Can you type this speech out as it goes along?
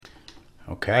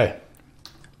Okay.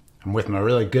 I'm with my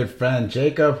really good friend,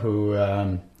 Jacob, who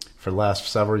for the last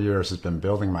several years has been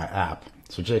building my app.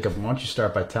 So, Jacob, why don't you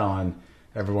start by telling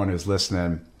everyone who's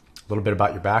listening a little bit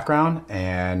about your background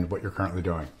and what you're currently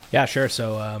doing? Yeah, sure.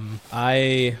 So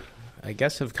I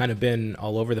guess have kind of been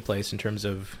all over the place in terms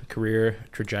of career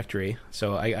trajectory.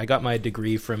 So I got my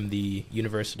degree from the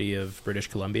University of British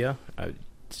Columbia.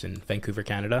 It's in Vancouver,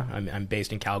 Canada. I'm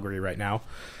based in Calgary right now.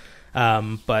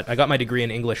 But I got my degree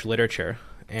in English literature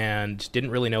and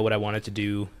didn't really know what I wanted to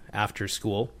do after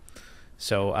school.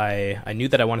 So I knew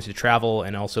that I wanted to travel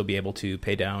and also be able to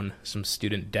pay down some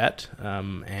student debt.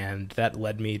 And that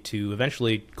led me to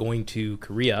eventually going to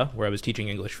Korea, where I was teaching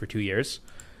English for 2 years.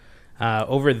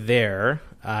 Over there,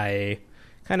 I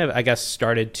kind of, I guess,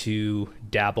 started to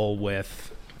dabble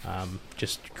with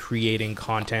just creating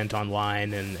content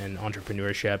online and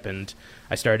entrepreneurship. And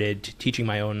I started teaching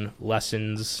my own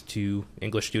lessons to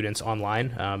English students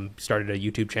online, started a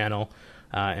YouTube channel,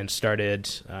 and started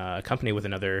a company with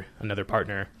another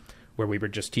partner where we were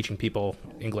just teaching people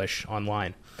English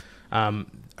online.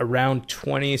 Around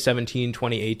 2017,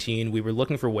 2018, we were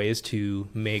looking for ways to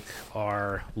make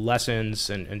our lessons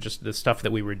and just the stuff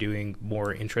that we were doing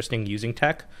more interesting using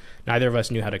tech. Neither of us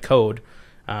knew how to code.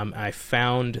 I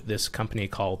found this company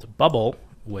called Bubble,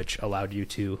 which allowed you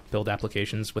to build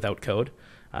applications without code.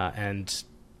 And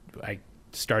I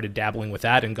started dabbling with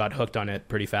that and got hooked on it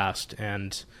pretty fast.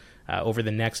 And over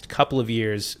the next couple of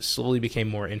years, slowly became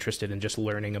more interested in just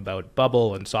learning about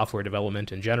Bubble and software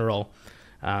development in general.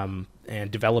 And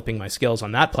developing my skills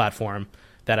on that platform,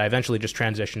 that I eventually just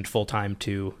transitioned full-time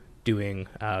to doing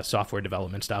software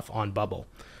development stuff on Bubble.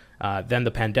 Then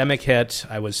the pandemic hit.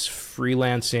 I was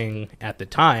freelancing at the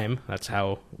time. That's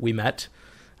how we met.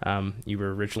 You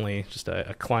were originally just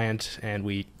a client, and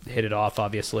we hit it off,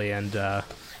 obviously. And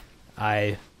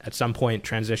I, at some point,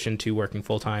 transitioned to working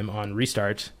full-time on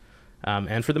Restart.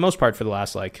 And for the most part, for the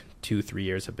last 2-3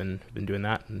 years, have been doing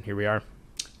that, and here we are.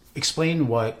 Explain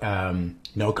what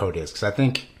no code is, because I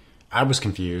think I was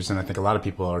confused, and I think a lot of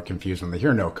people are confused when they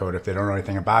hear no code if they don't know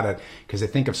anything about it, because they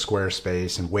think of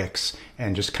Squarespace and Wix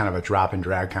and just kind of a drop and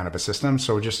drag kind of a system.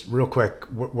 So just real quick,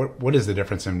 what is the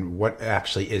difference and what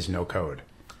actually is no code?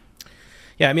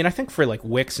 Yeah, I mean, I think for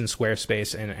Wix and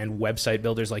Squarespace and website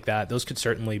builders like that, those could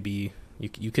certainly be,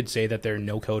 you could say that they're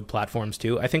no code platforms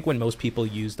too. I think when most people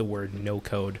use the word no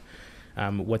code,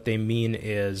 what they mean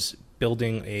is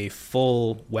building a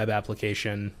full web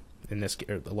application,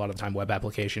 a lot of the time web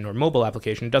application or mobile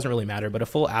application, it doesn't really matter, but a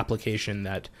full application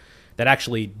that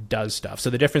actually does stuff. So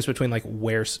the difference between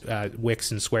Wix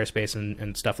and Squarespace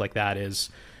and stuff like that is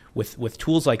with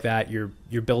tools like that,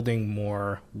 you're building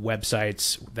more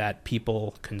websites that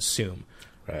people consume.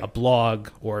 Right. A blog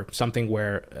or something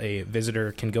where a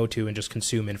visitor can go to and just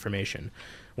consume information.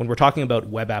 When we're talking about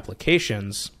web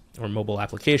applications or mobile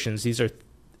applications, these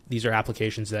are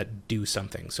applications that do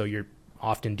something. So you're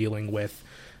often dealing with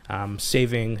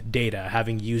saving data,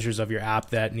 having users of your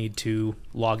app that need to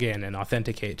log in and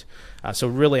authenticate. So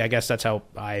really, I guess that's how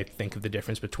I think of the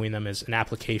difference between them, is an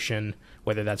application,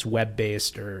 whether that's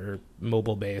web-based or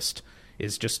mobile-based,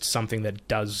 is just something that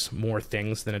does more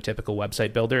things than a typical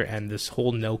website builder. And this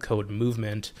whole no-code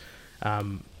movement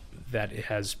that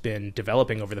has been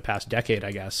developing over the past decade,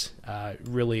 I guess,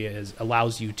 really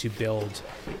allows you to build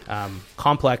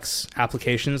complex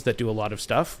applications that do a lot of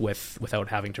stuff without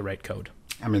having to write code.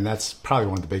 I mean, that's probably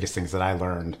one of the biggest things that I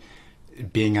learned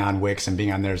being on Wix and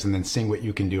being on theirs, and then seeing what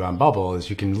you can do on Bubble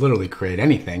is you can literally create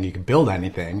anything. You can build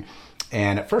anything.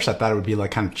 And at first I thought it would be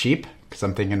kind of cheap, because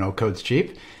I'm thinking no code's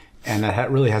cheap. And that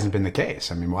really hasn't been the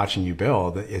case. I mean, watching you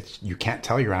build, you can't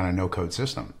tell you're on a no code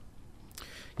system.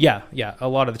 Yeah, a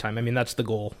lot of the time. I mean, that's the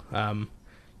goal.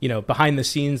 Behind the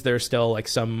scenes, there's still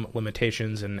some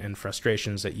limitations and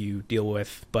frustrations that you deal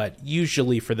with, but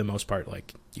usually for the most part,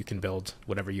 you can build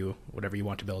whatever you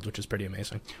want to build, which is pretty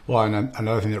amazing. Well, and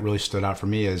another thing that really stood out for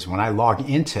me is when I log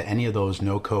into any of those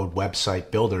no code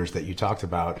website builders that you talked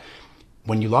about,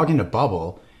 when you log into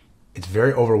Bubble, it's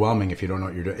very overwhelming if you don't know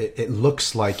what you're doing. It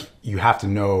looks like you have to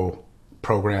know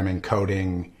programming,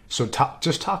 coding. So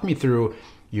just talk me through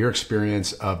your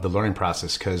experience of the learning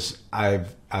process, because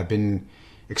I've been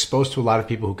exposed to a lot of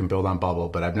people who can build on Bubble,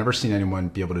 but I've never seen anyone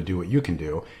be able to do what you can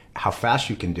do, how fast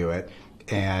you can do it,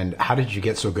 and how did you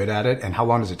get so good at it, and how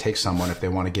long does it take someone if they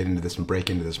want to get into this and break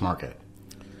into this market?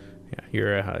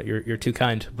 Yeah, you're too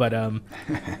kind, but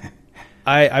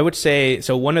I would say,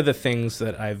 so one of the things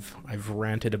that I've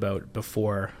ranted about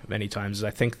before many times is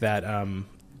I think that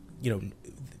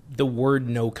the word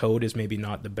no code is maybe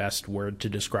not the best word to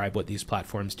describe what these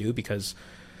platforms do, because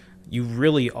you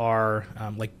really are,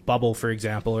 like Bubble, for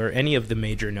example, or any of the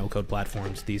major no-code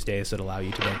platforms these days that allow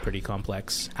you to build pretty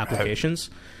complex applications,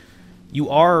 you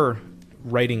are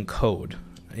writing code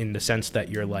in the sense that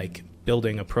you're like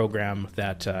building a program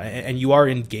that, and you are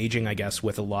engaging, I guess,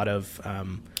 with a lot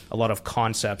of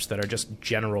concepts that are just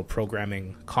general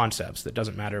programming concepts. That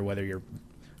doesn't matter whether you're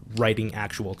writing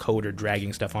actual code or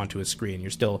dragging stuff onto a screen.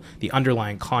 You're still, the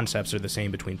underlying concepts are the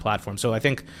same between platforms. So I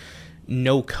think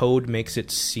no code makes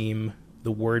it seem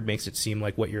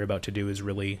like what you're about to do is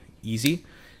really easy,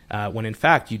 when in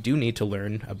fact you do need to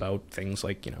learn about things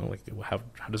like, like how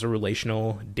does a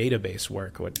relational database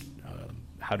work?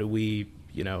 How do we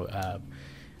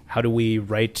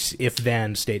write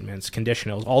if-then statements,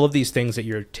 conditionals, all of these things that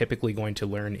you're typically going to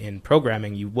learn in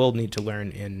programming, you will need to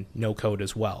learn in no code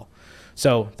as well.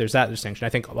 So there's that distinction. I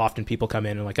think often people come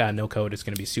in and like, no code is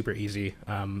going to be super easy.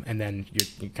 And then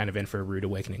you're kind of in for a rude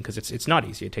awakening because it's not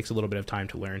easy. It takes a little bit of time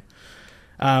to learn.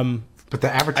 But the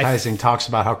advertising talks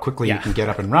about how quickly you can get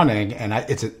up and running. And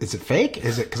is it fake?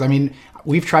 Is it? Because I mean,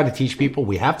 we've tried to teach people.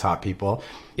 We have taught people.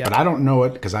 But I don't know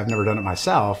it because I've never done it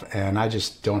myself. And I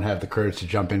just don't have the courage to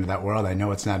jump into that world. I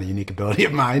know it's not a unique ability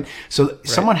of mine. So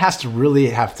someone has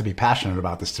to be passionate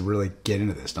about this to really get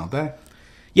into this, don't they?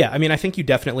 Yeah, I mean, I think you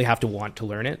definitely have to want to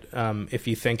learn it. If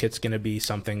you think it's going to be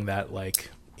something that, like,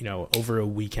 over a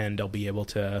weekend I'll be able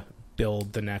to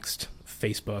build the next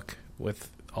Facebook with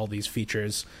all these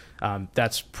features,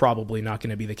 that's probably not going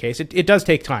to be the case. It does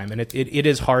take time, and it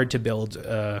is hard to build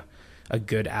a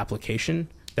good application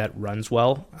that runs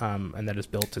well and that is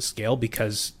built to scale,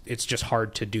 because it's just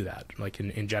hard to do that, like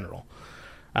in general.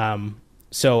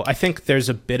 So I think there's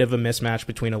a bit of a mismatch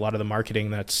between a lot of the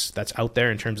marketing that's out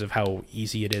there in terms of how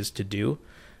easy it is to do.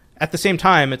 At the same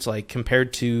time, it's like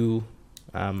compared to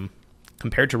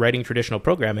writing traditional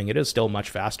programming, it is still much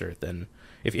faster than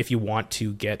if you want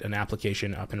to get an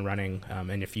application up and running,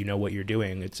 and if you know what you're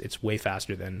doing, it's way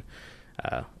faster than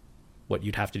what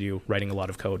you'd have to do writing a lot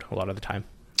of code a lot of the time.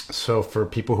 So for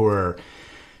people who are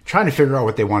trying to figure out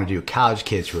what they want to do, college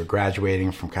kids who are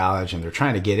graduating from college and they're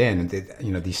trying to get in, and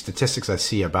these statistics I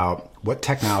see about what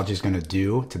technology is going to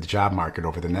do to the job market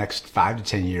over the next 5 to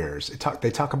 10 years.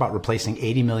 They talk about replacing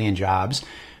 80 million jobs,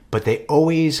 but they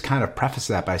always kind of preface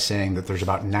that by saying that there's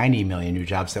about 90 million new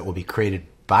jobs that will be created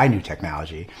by new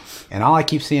technology. And all I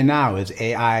keep seeing now is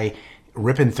AI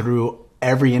ripping through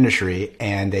every industry,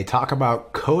 and they talk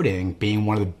about coding being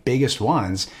one of the biggest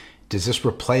ones. Does this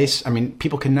replace,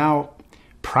 people can now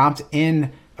prompt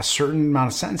in a certain amount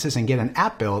of sentences and get an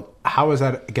app built. How is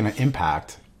that going to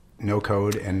impact no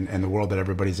code and the world that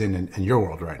everybody's in your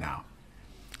world right now?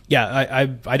 Yeah,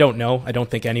 I don't know. I don't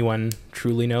think anyone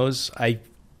truly knows.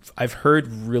 I've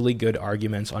heard really good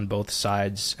arguments on both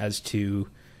sides as to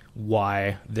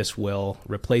why this will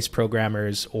replace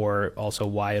programmers, or also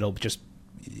why it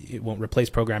won't replace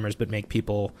programmers but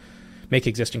make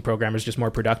existing programmers just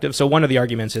more productive. So one of the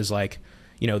arguments is like,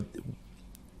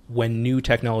 when new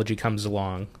technology comes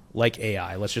along, like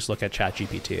AI, let's just look at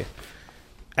ChatGPT.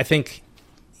 I think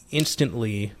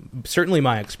instantly, certainly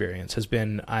my experience has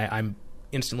been, I'm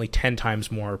instantly 10 times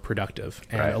more productive.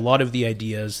 And a lot of the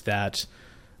ideas that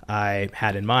I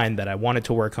had in mind that I wanted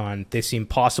to work on, they seem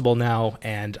possible now,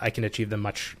 and I can achieve them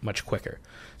much, much quicker.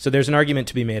 So there's an argument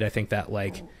to be made, I think, that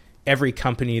like every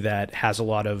company that has a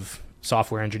lot of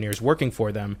software engineers working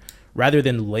for them, rather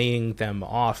than laying them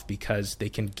off because they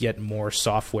can get more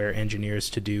software engineers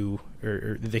to do,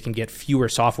 or they can get fewer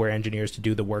software engineers to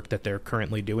do the work that they're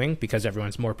currently doing because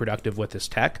everyone's more productive with this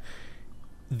tech,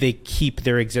 they keep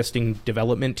their existing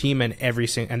development team and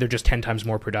they're just 10 times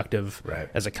more productive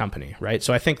as a company, right?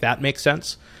 So I think that makes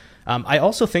sense. I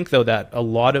also think, though, that a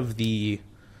lot of the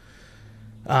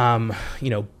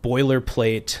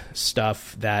boilerplate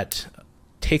stuff that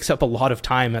takes up a lot of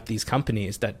time at these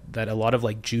companies that a lot of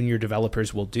like junior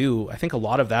developers will do, I think a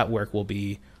lot of that work will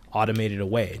be automated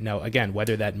away. Now, again,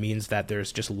 whether that means that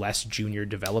there's just less junior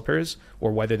developers,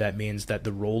 or whether that means that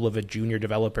the role of a junior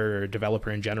developer or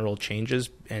developer in general changes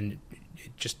and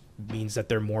it just means that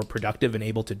they're more productive and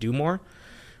able to do more,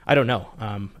 I don't know.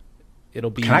 It'll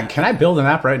be. Can I build an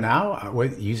app right now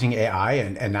using AI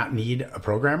and not need a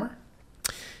programmer?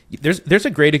 There's a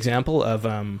great example of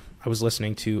I was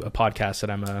listening to a podcast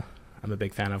that I'm a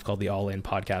big fan of called the All In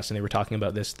Podcast, and they were talking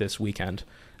about this weekend.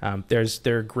 There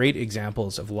are great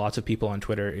examples of lots of people on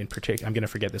Twitter in particular. I'm going to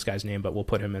forget this guy's name, but we'll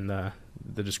put him in the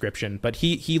description. But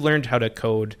he learned how to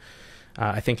code,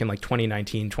 I think in like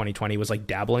 2019, 2020, was like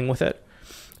dabbling with it.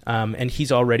 And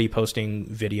he's already posting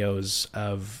videos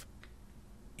of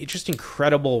just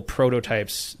incredible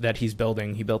prototypes that he's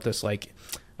building. He built this like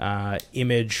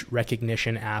image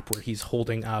recognition app where he's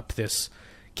holding up this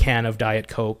can of Diet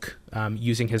Coke,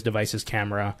 using his device's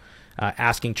camera,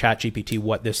 asking ChatGPT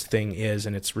what this thing is,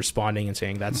 and it's responding and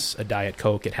saying that's a Diet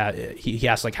Coke. He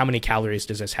asked like, how many calories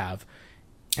does this have?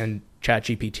 And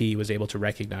ChatGPT was able to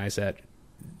recognize that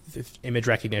image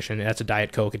recognition, that's a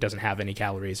Diet Coke, it doesn't have any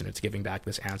calories, and it's giving back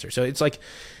this answer. So it's like,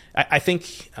 I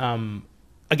think,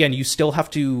 again, you still have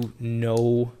to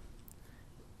know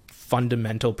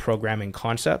fundamental programming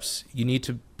concepts. You need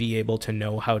to be able to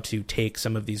know how to take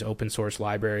some of these open source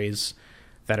libraries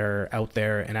that are out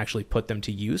there and actually put them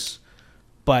to use.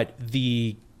 But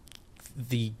the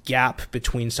gap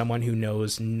between someone who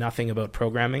knows nothing about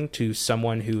programming to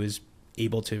someone who is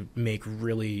able to make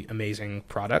really amazing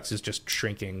products is just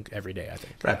shrinking every day, I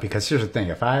think. Right, because here's the thing.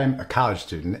 If I'm a college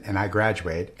student and I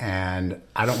graduate and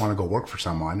I don't want to go work for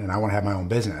someone and I want to have my own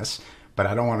business, but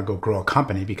I don't want to go grow a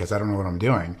company because I don't know what I'm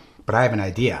doing, but I have an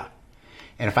idea.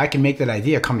 And if I can make that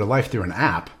idea come to life through an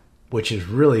app, which is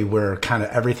really where kind of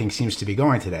everything seems to be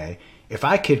going today, if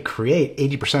I could create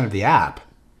 80% of the app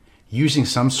using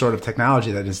some sort of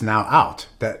technology that is now out,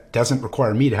 that doesn't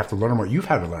require me to have to learn what you've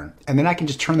had to learn, and then I can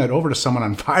just turn that over to someone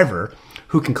on Fiverr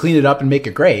who can clean it up and make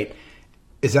it great.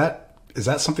 Is that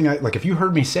something like, if you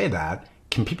heard me say that,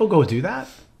 can people go do that?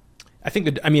 I think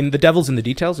the devil's in the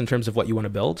details in terms of what you want to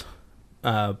build.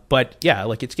 But yeah,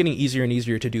 like it's getting easier and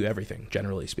easier to do everything,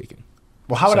 generally speaking.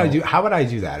 Well, how would I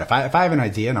do that? If I have an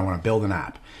idea and I want to build an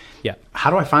app, yeah,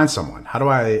 how do I find someone?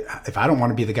 If I don't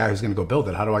want to be the guy who's going to go build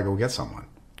it, how do I go get someone?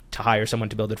 To hire someone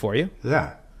to build it for you?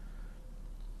 Yeah.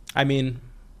 I mean,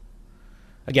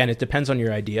 again, it depends on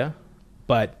your idea,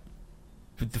 but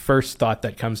the first thought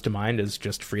that comes to mind is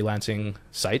just freelancing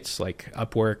sites like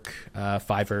Upwork,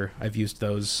 Fiverr. I've used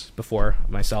those before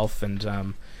myself,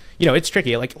 and it's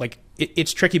tricky.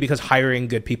 It's tricky because hiring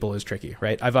good people is tricky,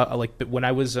 right? When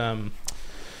I was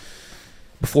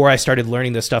before I started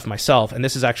learning this stuff myself, and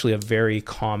this is actually a very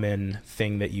common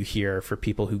thing that you hear for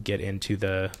people who get into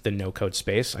the no code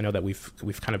space. I know that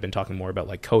we've kind of been talking more about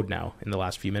like code now in the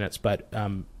last few minutes, but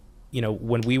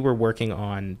when we were working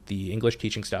on the English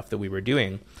teaching stuff that we were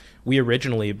doing, we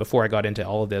originally, before I got into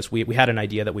all of this, we had an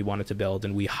idea that we wanted to build,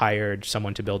 and we hired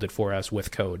someone to build it for us with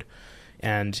code.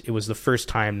 And it was the first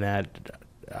time that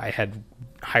I had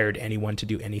hired anyone to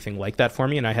do anything like that for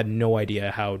me, and I had no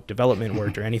idea how development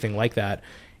worked or anything like that.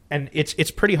 And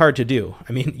it's pretty hard to do.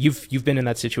 I mean, you've been in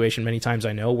that situation many times,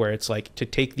 I know, where it's like to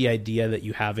take the idea that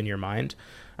you have in your mind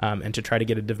and to try to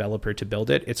get a developer to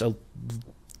build it. It's a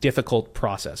difficult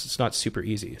process. It's not super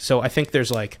easy. So I think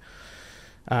there's like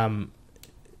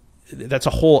that's a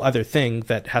whole other thing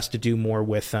that has to do more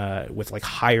with like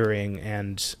hiring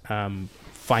and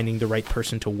finding the right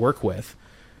person to work with.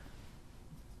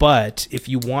 But if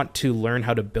you want to learn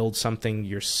how to build something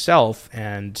yourself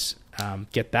and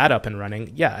get that up and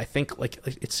running, yeah, I think like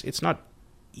it's not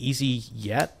easy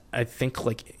yet. I think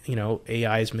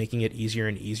AI is making it easier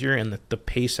and easier, and the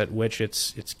pace at which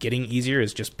it's getting easier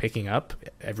is just picking up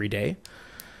every day.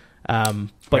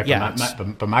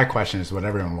 But my question is what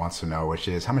everyone wants to know, which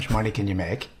is how much money can you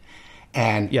make?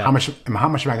 And how much am I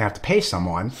going to have to pay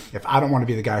someone if I don't want to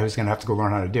be the guy who's going to have to go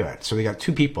learn how to do it? So we got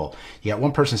two people. You got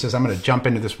one person says, I'm going to jump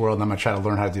into this world and I'm going to try to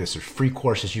learn how to do this. There's free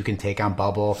courses you can take on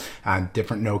Bubble, on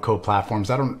different no-code platforms.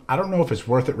 I don't know if it's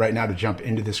worth it right now to jump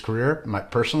into this career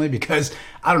personally, because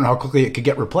I don't know how quickly it could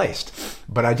get replaced.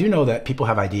 But I do know that people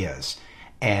have ideas,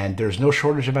 and there's no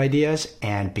shortage of ideas.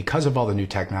 And because of all the new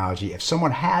technology, if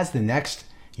someone has the next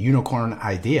unicorn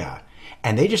idea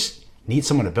and they just need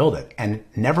someone to build it, and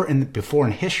never before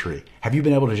in history have you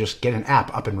been able to just get an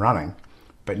app up and running,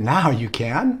 but now you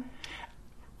can.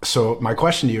 So my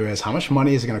question to you is, how much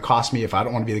money is it going to cost me if I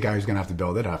don't want to be the guy who's going to have to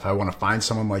build it, if I want to find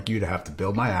someone like you to have to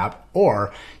build my app?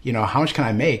 Or how much can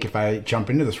I make if I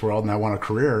jump into this world and I want a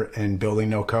career in building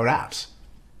no code apps?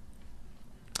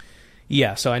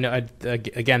 Yeah, so I know,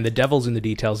 again, the devil's in the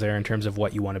details there in terms of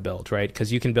what you want to build, right?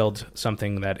 Because you can build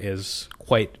something that is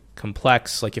quite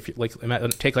complex, like if you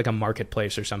take like a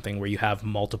marketplace or something where you have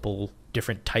multiple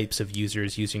different types of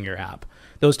users using your app.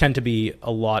 Those tend to be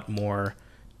a lot more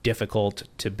difficult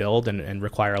to build and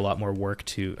require a lot more work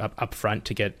to up front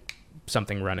to get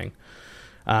something running.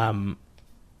 In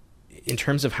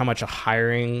terms of how much a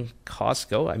hiring costs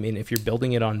go, I mean, if you're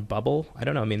building it on Bubble, I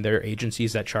don't know. I mean, there are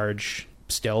agencies that charge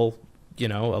still, a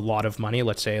lot of money,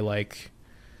 let's say like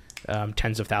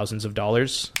tens of thousands of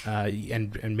dollars,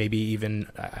 and maybe even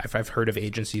I've heard of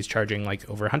agencies charging like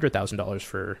over $100,000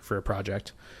 for a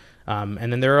project.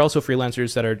 And then there are also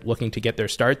freelancers that are looking to get their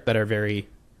start that are very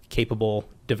capable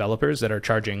developers that are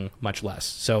charging much less.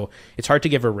 So it's hard to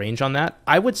give a range on that.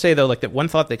 I would say though, like that one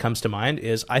thought that comes to mind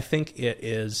is I think it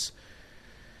is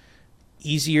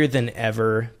easier than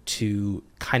ever to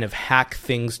kind of hack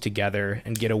things together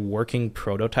and get a working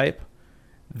prototype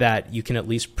that you can at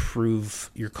least prove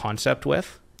your concept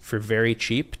with for very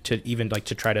cheap, to even like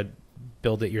to try to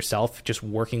build it yourself, just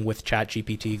working with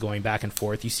ChatGPT, going back and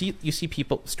forth. You see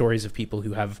stories of people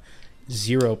who have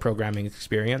zero programming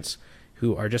experience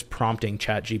who are just prompting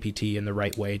ChatGPT in the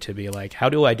right way to be like, how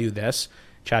do I do this?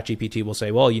 ChatGPT will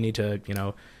say, well, you need to,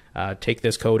 take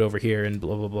this code over here and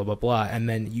blah, blah, blah, blah, blah. And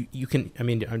then you can, I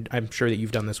mean, I'm sure that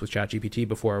you've done this with ChatGPT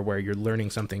before where you're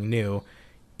learning something new.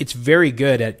 It's very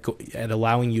good at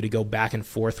allowing you to go back and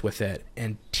forth with it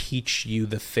and teach you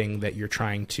the thing that you're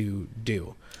trying to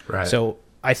do. Right. So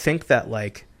I think that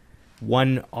like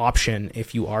one option,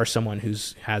 if you are someone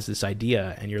has this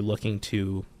idea and you're looking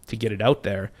to get it out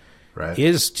there, right,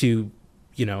 is to,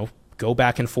 go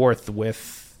back and forth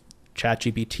with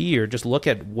ChatGPT or just look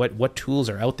at what tools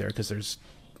are out there, because there's,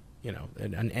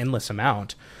 an endless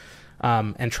amount,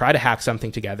 and try to hack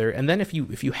something together. And then if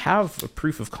you have a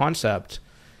proof of concept,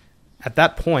 at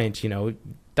that point,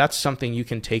 that's something you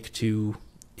can take to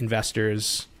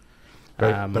investors.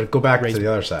 But go back to the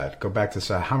other side. Go back to the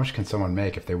side. How much can someone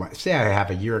make if they want? Say I have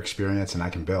a year experience and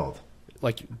I can build.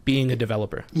 Like being a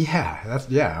developer. Yeah,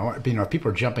 if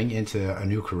people are jumping into a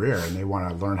new career and they want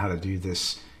to learn how to do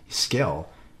this skill,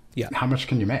 yeah, how much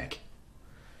can you make?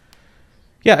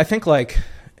 Yeah, I think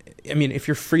if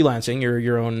you're freelancing, you're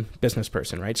your own business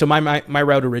person, right? So my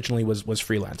route originally was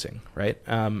freelancing, right?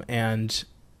 And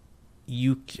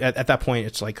you at that point,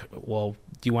 it's like, well,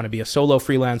 do you want to be a solo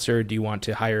freelancer? Do you want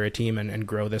to hire a team and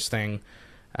grow this thing?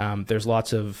 There's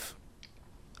lots of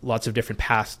different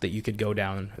paths that you could go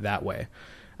down that way.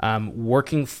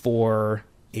 Working for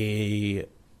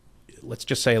let's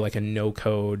just say like a no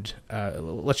code,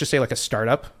 let's just say like a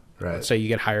startup. Right. Let's say you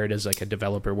get hired as like a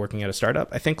developer working at a startup.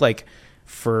 I think like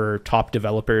for top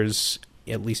developers,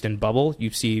 at least in Bubble, you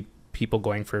see people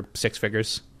going for 6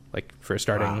 figures, like for a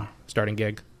starting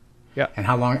gig. Yeah. And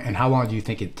how long do you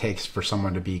think it takes for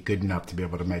someone to be good enough to be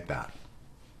able to make that?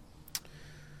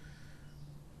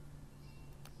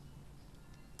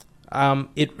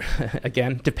 It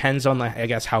again depends on I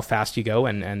guess how fast you go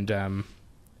and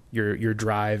your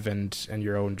drive and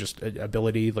your own just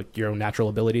ability, like your own natural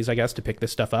abilities, I guess, to pick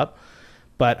this stuff up.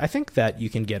 But I think that you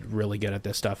can get really good at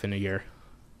this stuff in a year.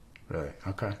 Really?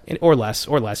 Okay. Or less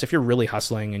if you're really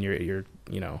hustling and you're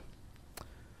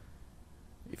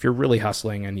if you're really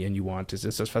hustling and you want it's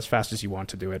as fast as you want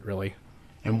to do it, really.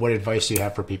 And what advice do you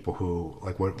have for people who,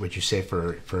 like, what would you say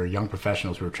for young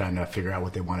professionals who are trying to figure out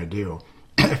what they want to do?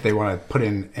 If they want to put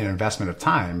in an investment of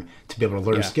time to be able to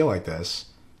learn a skill like this,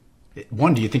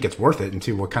 one, do you think it's worth it? And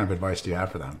two, what kind of advice do you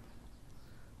have for them?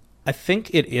 I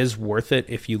think it is worth it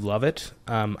if you love it.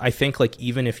 I think like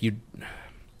even if you're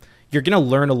going to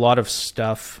learn a lot of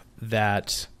stuff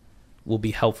that will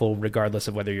be helpful regardless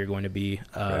of whether you're going to be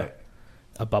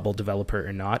a Bubble developer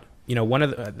or not. One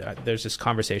of there's this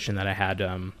conversation that I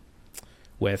had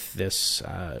with this.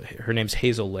 Her name's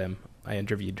Hazel Lim. I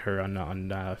interviewed her on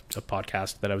a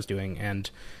podcast that I was doing, and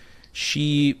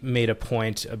she made a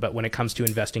point about when it comes to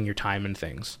investing your time in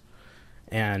things.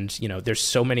 And there's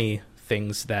so many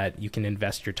things that you can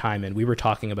invest your time in. We were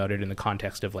talking about it in the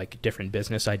context of like different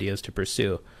business ideas to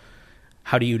pursue.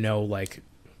 How do you know like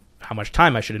how much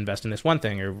time I should invest in this one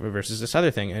thing or versus this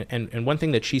other thing? And one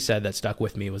thing that she said that stuck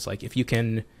with me was like, if you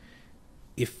can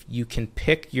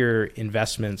pick your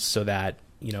investments so that,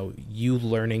 you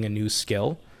learning a new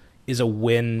skill is a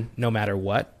win no matter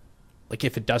what. Like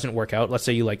if it doesn't work out, let's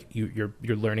say you're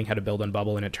learning how to build on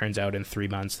Bubble and it turns out in 3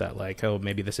 months that like, oh,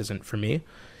 maybe this isn't for me.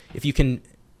 If you can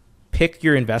pick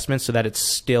your investments so that it's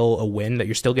still a win, that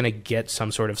you're still going to get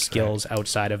some sort of skills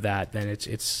outside of that, then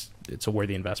it's a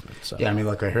worthy investment. So yeah, I mean,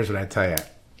 look, here's what I tell you.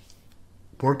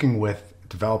 Working with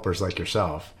developers like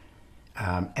yourself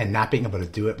and not being able to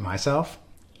do it myself,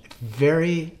 it's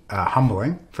very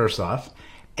humbling, first off.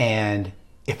 And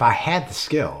if I had the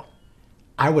skill,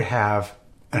 I would have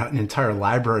an entire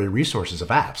library of resources of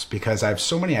apps, because I have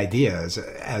so many ideas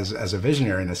as a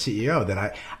visionary and a CEO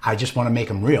that I just want to make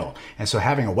them real. And so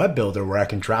having a web builder where I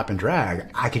can drop and drag,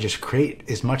 I could just create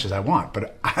as much as I want,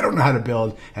 but I don't know how to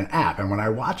build an app. And when I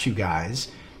watch you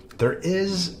guys, there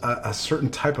is a certain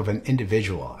type of an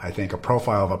individual, I think, a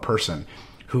profile of a person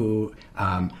who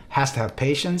has to have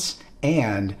patience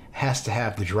and has to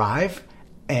have the drive.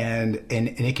 And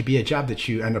it could be a job that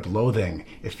you end up loathing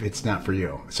if it's not for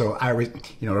you. So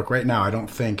look, right now, I don't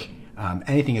think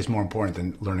anything is more important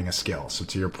than learning a skill. So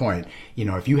to your point,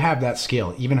 if you have that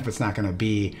skill, even if it's not going to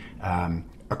be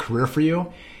a career for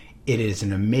you, it is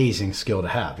an amazing skill to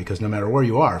have, because no matter where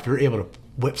you are, if you're able to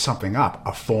whip something up,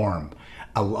 a form,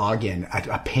 a login,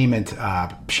 a payment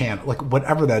channel, like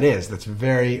whatever that is, that's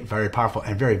very, very powerful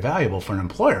and very valuable for an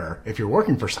employer. If you're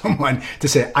working for someone to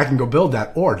say, I can go build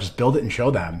that, or just build it and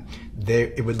show them,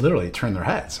 it would literally turn their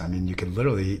heads. I mean, you could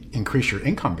literally increase your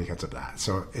income because of that.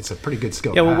 So it's a pretty good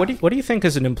skill. Yeah. Well, what do you think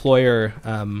as an employer?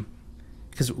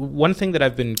 Because one thing that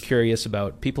I've been curious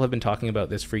about, people have been talking about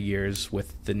this for years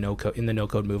with the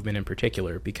no-code movement in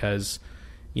particular, because,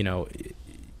 you know,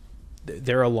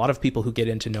 there are a lot of people who get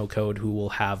into no-code who will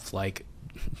have like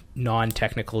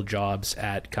non-technical jobs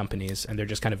at companies, and they're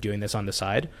just kind of doing this on the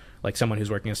side, like someone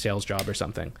who's working a sales job or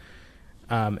something.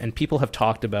 And people have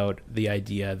talked about the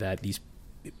idea that these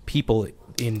people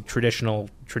in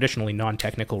traditionally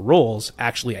non-technical roles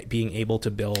actually being able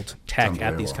to build tech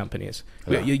at these companies.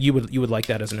 Yeah. You would like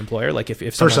that as an employer? Like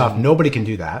if First off, nobody can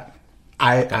do that.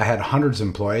 I had hundreds of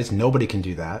employees. Nobody can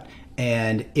do that.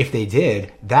 And if they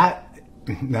did,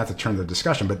 not to turn the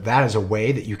discussion, but that is a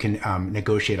way that you can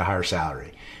negotiate a higher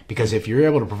salary. Because if you're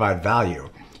able to provide value,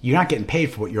 you're not getting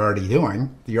paid for what you're already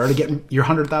doing. You're already getting your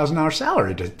 $100,000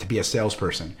 salary to be a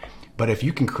salesperson. But if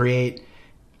you can create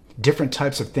different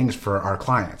types of things for our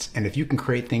clients, and if you can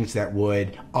create things that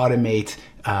would automate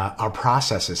our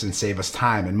processes and save us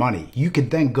time and money, you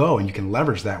could then go and you can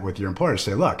leverage that with your employer to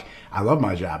say, look, I love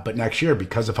my job, but next year,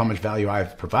 because of how much value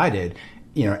I've provided,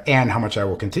 and how much I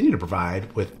will continue to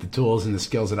provide with the tools and the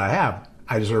skills that I have,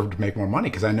 I deserve to make more money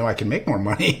because I know I can make more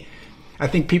money. I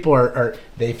think people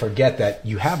they forget that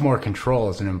you have more control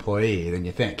as an employee than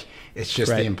you think. It's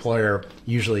just The employer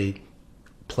usually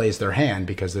plays their hand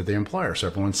because they're the employer, so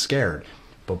everyone's scared.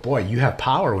 But boy, you have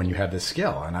power when you have this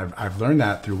skill, and I've learned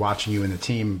that through watching you and the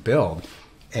team build.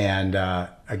 And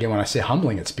again, when I say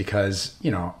humbling, it's because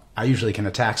I usually can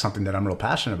attack something that I'm real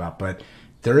passionate about, but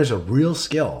there is a real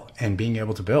skill in being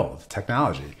able to build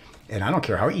technology. And I don't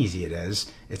care how easy it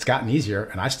is. It's gotten easier,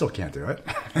 and I still can't do it.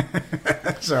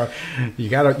 So you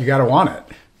gotta want it.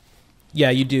 Yeah,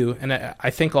 you do. And I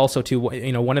think also too,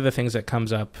 one of the things that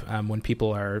comes up when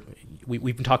people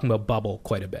we've been talking about Bubble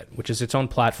quite a bit, which is its own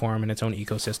platform and its own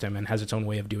ecosystem and has its own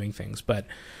way of doing things. But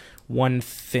one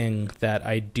thing that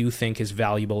I do think is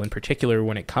valuable in particular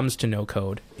when it comes to no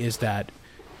code is that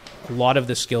a lot of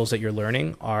the skills that you're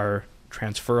learning are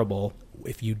transferable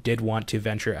if you did want to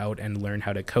venture out and learn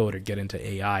how to code or get into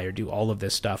AI or do all of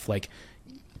this stuff. Like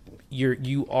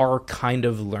you are kind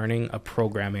of learning a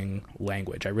programming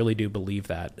language. I really do believe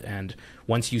that. And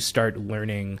once you start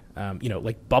learning,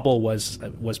 like Bubble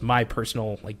was my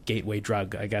personal like gateway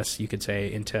drug, I guess you could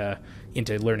say,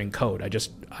 into learning code.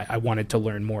 I wanted to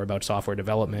learn more about software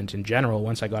development in general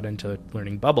once I got into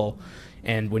learning Bubble.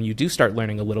 And when you do start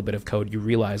learning a little bit of code, you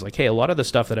realize like, hey, a lot of the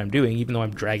stuff that I'm doing, even though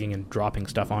I'm dragging and dropping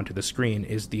stuff onto the screen,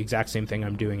 is the exact same thing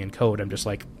I'm doing in code. I'm just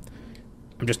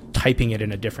typing it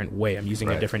in a different way. I'm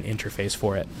using a different interface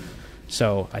for it.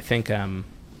 So I think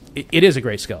it is a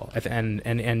great skill, and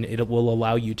it will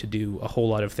allow you to do a whole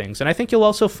lot of things. And I think you'll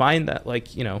also find that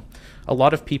a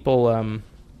lot of people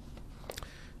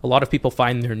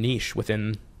find their niche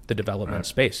within the development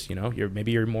space.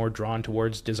 You're more drawn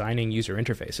towards designing user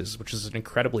interfaces, which is an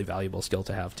incredibly valuable skill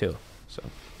to have too. So.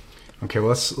 Okay, well,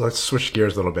 let's switch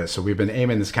gears a little bit. So we've been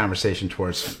aiming this conversation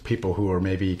towards people who are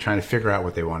maybe trying to figure out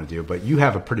what they want to do, but you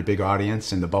have a pretty big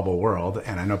audience in the Bubble world,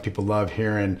 and I know people love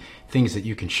hearing things that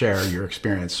you can share, your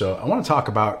experience. So I want to talk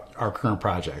about our current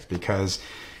project, because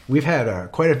we've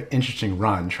had quite an interesting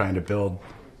run trying to build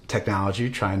technology,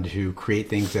 trying to create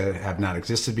things that have not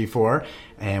existed before,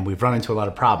 and we've run into a lot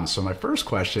of problems. So my first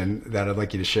question that I'd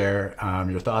like you to share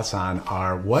your thoughts on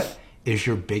are, what is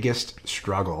your biggest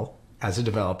struggle as a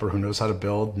developer who knows how to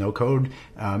build no-code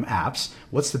apps?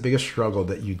 What's the biggest struggle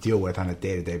that you deal with on a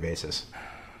day-to-day basis?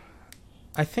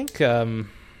 I think there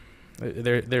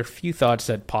are a few thoughts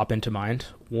that pop into mind.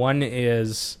 One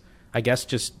is, I guess,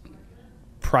 just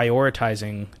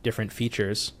prioritizing different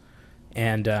features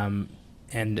and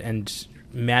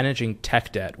managing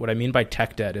tech debt. What I mean by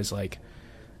tech debt is like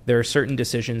there are certain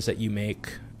decisions that you make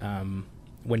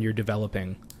when you're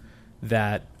developing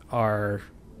that are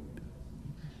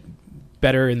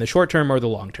better in the short term or the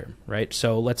long term, right?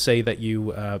 So let's say that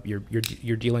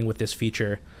you're dealing with this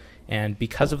feature, and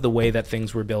because of the way that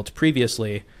things were built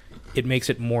previously, it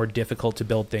makes it more difficult to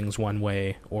build things one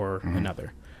way or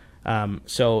another.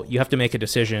 So you have to make a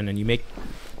decision, and you make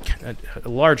a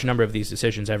large number of these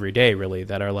decisions every day, really,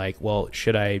 that are like, well,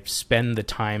 should I spend the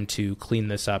time to clean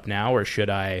this up now, or should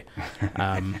I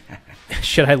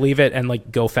leave it and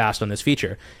like go fast on this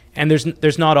feature? And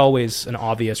there's not always an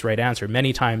obvious right answer.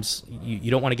 Many times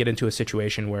you don't want to get into a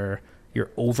situation where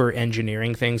you're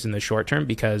over-engineering things in the short term,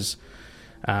 because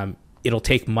it'll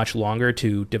take much longer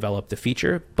to develop the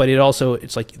feature. But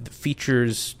it's like the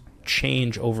features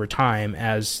change over time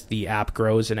as the app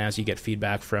grows and as you get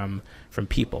feedback from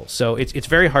people. So it's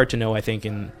very hard to know, I think,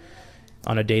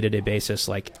 on a day-to-day basis,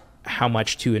 like how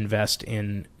much to invest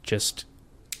in just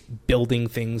building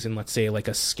things in, let's say, like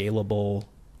a scalable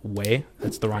way.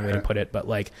 That's the wrong way to put it, but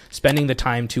like spending the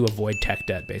time to avoid tech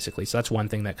debt, basically. So that's one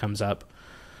thing that comes up.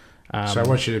 So I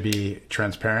want you to be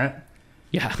transparent.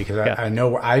 Yeah. Because I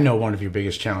know one of your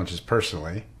biggest challenges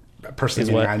personally.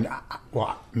 Personally,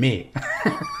 me.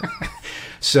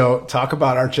 So talk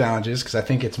about our challenges, because I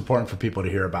think it's important for people to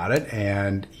hear about it.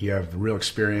 And you have real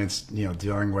experience,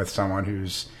 dealing with someone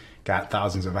who's got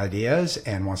thousands of ideas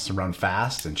and wants to run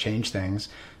fast and change things.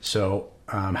 So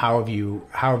how have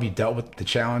you dealt with the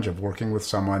challenge of working with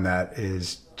someone that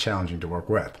is challenging to work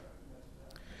with?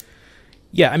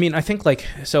 Yeah, I mean, I think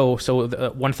so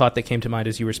one thought that came to mind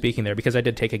as you were speaking there, because I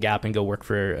did take a gap and go work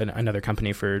for another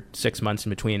company for 6 months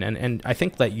in between. And I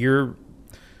think that you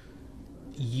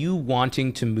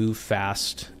wanting to move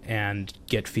fast and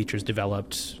get features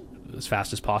developed as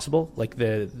fast as possible. Like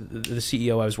the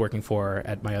CEO I was working for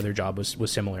at my other job was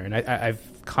similar. And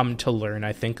I've come to learn,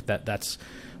 I think, that that's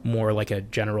more like a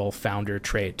general founder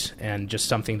trait, and just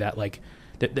something that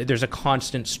there's a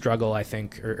constant struggle, I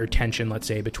think, or tension, let's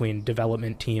say, between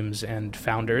development teams and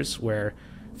founders, where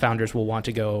founders will want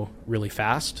to go really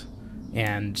fast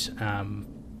and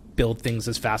build things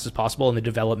as fast as possible, and the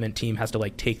development team has to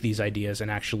take these ideas and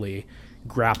actually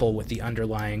grapple with the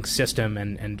underlying system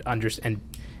and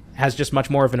has just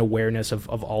much more of an awareness of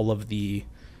all of the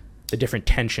different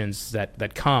tensions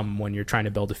that come when you're trying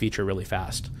to build a feature really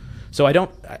fast. So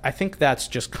I think that's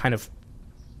just kind of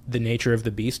the nature of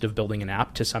the beast of building an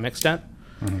app to some extent.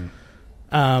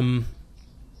 Mm-hmm.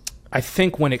 I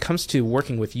think when it comes to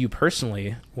working with you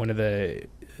personally, one of the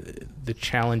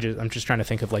challenges, I'm just trying to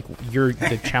think of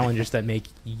the challenges that make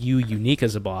you unique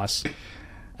as a boss.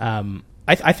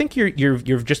 I think you're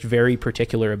just very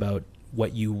particular about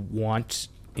what you want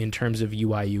in terms of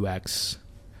UI UX.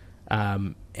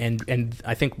 And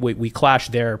I think we clash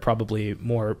there probably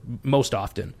most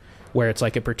often, where it's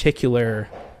like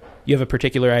you have a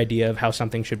particular idea of how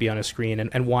something should be on a screen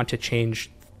and want to change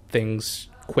things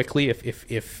quickly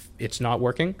if it's not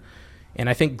working. And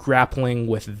I think grappling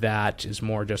with that is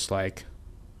more just and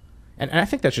I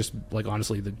think that's just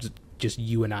honestly just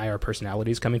you and I, our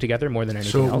personalities coming together more than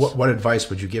anything else. So what advice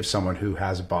would you give someone who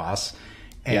has a boss?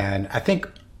 And I think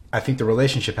the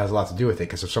relationship has a lot to do with it,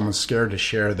 because if someone's scared to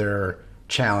share their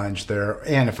challenge,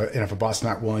 and if a boss is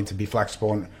not willing to be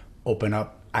flexible and open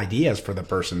up ideas for the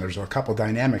person, there's a couple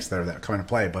dynamics there that come into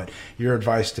play. But your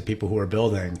advice to people who are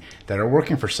building, that are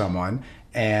working for someone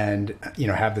and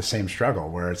have the same struggle,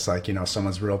 where it's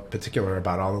someone's real particular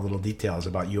about all the little details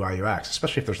about UI UX,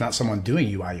 especially if there's not someone doing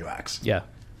UI UX. Yeah.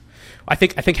 I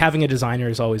think having a designer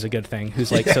is always a good thing,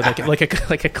 who's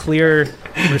a clear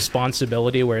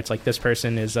responsibility, where it's this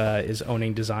person is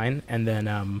owning design, and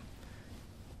then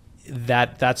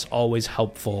that's always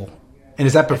helpful. And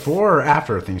is that before or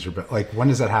after things are built? When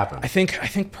does that happen? I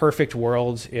think perfect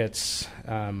world, it's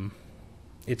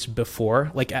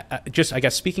before. I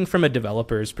guess speaking from a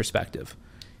developer's perspective,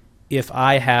 if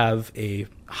I have a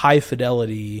high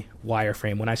fidelity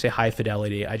wireframe, when I say high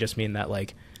fidelity, I just mean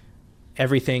that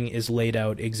everything is laid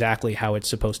out exactly how it's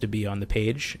supposed to be on the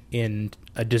page in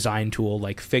a design tool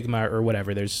like Figma or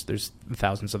whatever. There's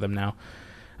thousands of them now.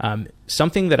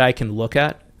 Something that I can look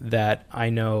at, that I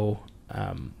know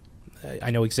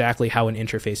exactly how an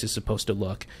interface is supposed to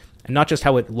look, and not just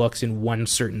how it looks in one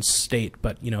certain state,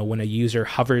 but when a user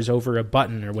hovers over a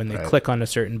button, or when they click on a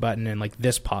certain button and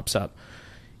this pops up.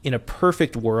 In a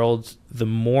perfect world, the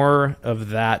more of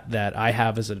that I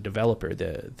have as a developer,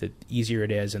 the easier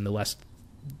it is, and the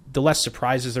less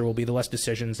surprises there will be, the less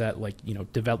decisions that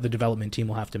the development team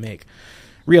will have to make.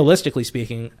 Realistically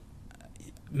speaking,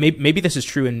 maybe this is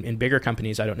true in bigger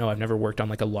companies. I don't know. I've never worked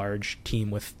on a large team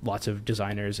with lots of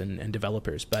designers and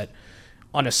developers, but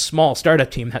on a small startup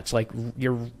team, that's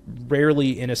you're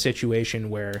rarely in a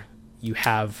situation where you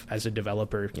have, as a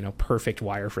developer, perfect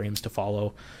wireframes to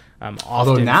follow.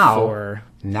 Although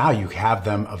now you have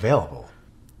them available.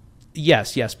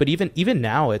 Yes, but even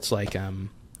now it's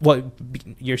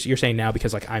you're saying now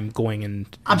because I'm going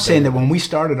and I'm saying that when we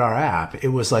started our app, it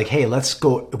was hey, let's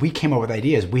go. We came up with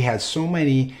ideas. We had so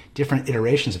many different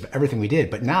iterations of everything we did,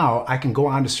 but now I can go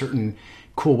on to certain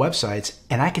cool websites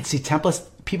and I can see templates.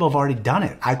 People have already done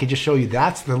it. I could just show you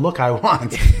that's the look I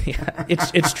want. Yeah,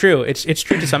 it's true. It's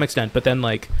true to some extent, but then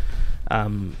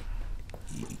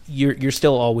you're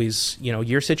still always,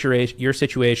 your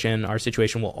situation, our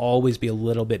situation will always be a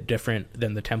little bit different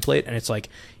than the template. And it's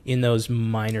in those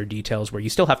minor details where you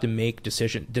still have to make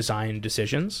design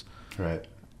decisions, right?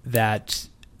 That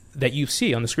that you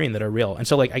see on the screen that are real. And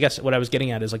so like, I guess what I was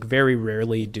getting at is like very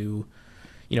rarely do,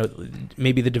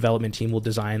 maybe the development team will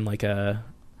design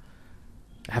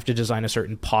have to design a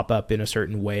certain pop-up in a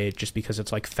certain way just because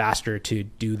it's like faster to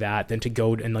do that than to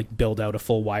go and like build out a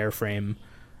full wireframe.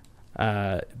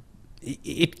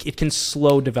 It can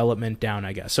slow development down,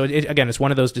 I guess. So again, it's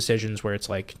one of those decisions where it's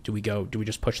like, do we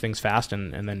just push things fast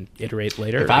and then iterate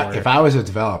later? If I was a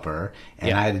developer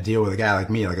and I had to deal with a guy like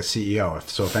me, like a CEO,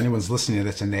 if anyone's listening to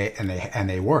this and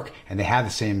they work and they have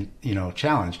the same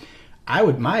challenge,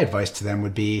 my advice to them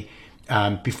would be,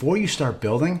 before you start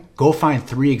building, go find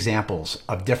 3 examples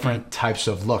of different types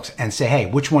of looks and say, hey,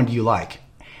 which one do you like?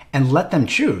 And let them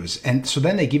choose. And so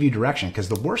then they give you direction, because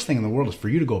the worst thing in the world is for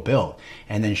you to go build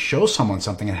and then show someone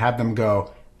something and have them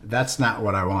go, that's not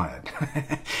what I wanted.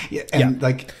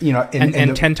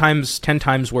 And 10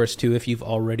 times worse too if you've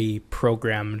already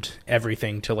programmed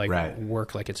everything to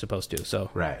work like it's supposed to. So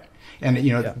right.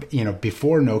 And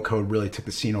before no code really took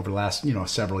the scene over the last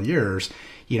several years,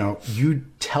 you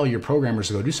tell your programmers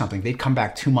to go do something, they'd come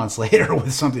back 2 months later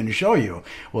with something to show you.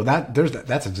 Well,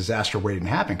 that's a disaster waiting to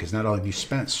happen, because not only have you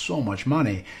spent so much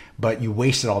money, but you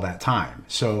wasted all that time.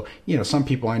 So, some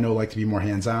people I know like to be more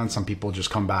hands-on. Some people just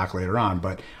come back later on.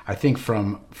 But I think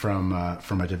from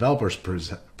a developer's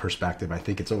perspective, I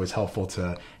think it's always helpful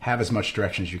to have as much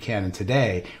direction as you can. And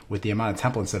today, with the amount of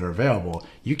templates that are available,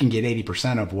 you can get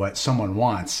 80% of what someone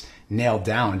wants nailed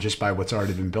down just by what's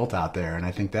already been built out there. And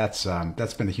I think that's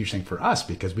been a huge thing for us,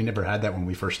 because we never had that when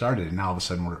we first started, and now all of a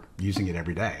sudden we're using it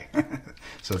every day.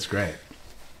 So it's great.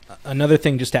 Another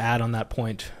thing just to add on that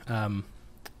point,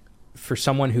 for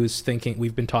someone who's thinking,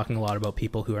 we've been talking a lot about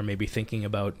people who are maybe thinking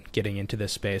about getting into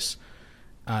this space.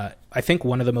 I think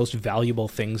one of the most valuable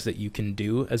things that you can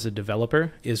do as a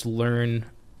developer is learn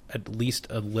at least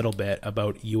a little bit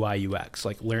about UI UX,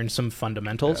 like learn some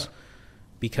fundamentals. Yeah.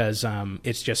 Because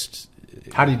it's just...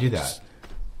 How do you do that?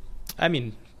 I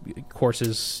mean,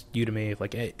 courses, Udemy,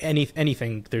 like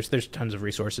anything. There's tons of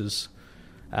resources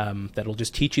that'll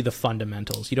just teach you the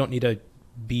fundamentals. You don't need to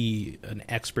be an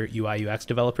expert UI UX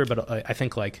developer, but I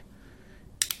think like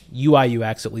UI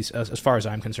UX, at least as far as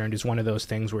I'm concerned, is one of those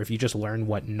things where if you just learn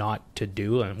what not to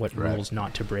do and what rules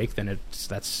not to break, then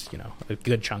that's a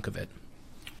good chunk of it.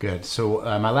 Good. So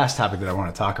my last topic that I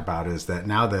want to talk about is that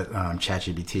now that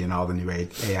ChatGPT and all the new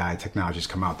AI technologies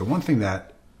come out, the one thing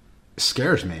that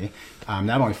scares me,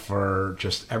 not only for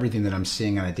just everything that I'm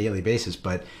seeing on a daily basis,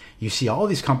 but you see all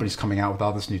these companies coming out with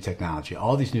all this new technology,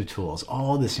 all these new tools,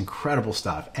 all this incredible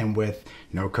stuff. And with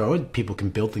no code, people can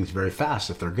build things very fast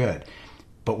if they're good.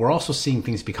 But we're also seeing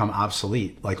things become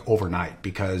obsolete like overnight,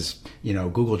 because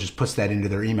Google just puts that into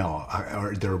their email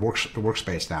or their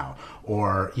workspace now,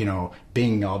 or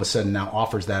Bing all of a sudden now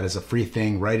offers that as a free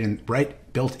thing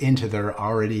right built into their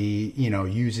already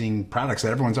using products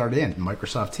that everyone's already in,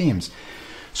 Microsoft Teams.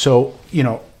 So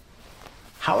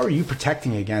how are you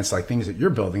protecting against like things that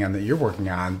you're building and that you're working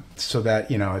on, so that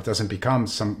it doesn't become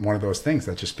one of those things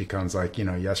that just becomes like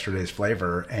yesterday's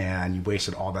flavor, and you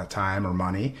wasted all that time or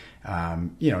money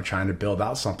trying to build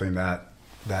out something that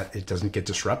it doesn't get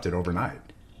disrupted overnight?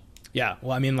 Yeah,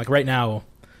 well, I mean, like right now,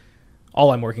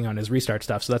 all I'm working on is restart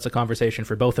stuff, so that's a conversation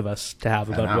for both of us to have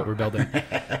about what we're building.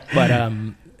 But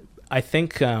I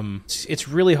think it's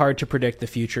really hard to predict the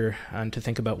future and to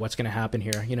think about what's going to happen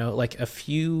here. Like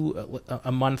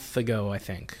a month ago, I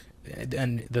think,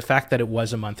 and the fact that it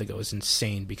was a month ago is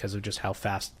insane because of just how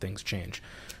fast things change.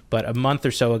 But a month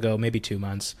or so ago, maybe 2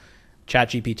 months,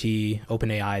 ChatGPT,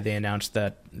 OpenAI, they announced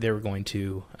that they were going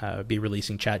to be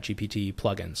releasing ChatGPT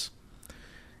plugins.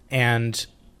 And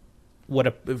what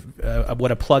a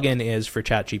plugin is for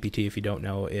ChatGPT, if you don't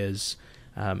know, is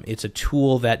it's a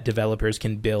tool that developers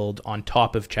can build on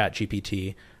top of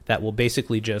ChatGPT that will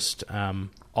basically just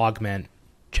augment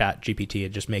ChatGPT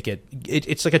and just make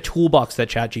it's like a toolbox that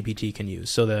ChatGPT can use.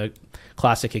 So the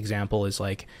classic example is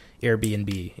like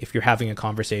Airbnb. If you're having a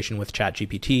conversation with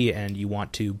ChatGPT and you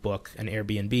want to book an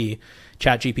Airbnb,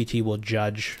 ChatGPT will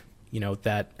judge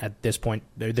that at this point,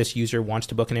 this user wants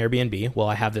to book an Airbnb. Well,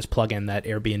 I have this plugin that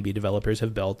Airbnb developers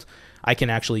have built. I can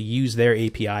actually use their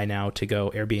API now to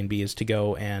go, Airbnb is to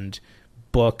go and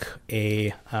book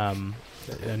an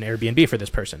Airbnb for this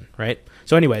person, right?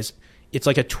 So anyways, it's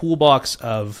like a toolbox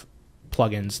of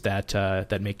plugins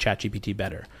that make ChatGPT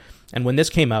better. And when this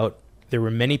came out, there were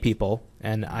many people,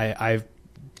 and I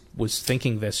was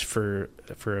thinking this for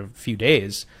a few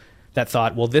days, that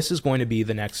thought, well, this is going to be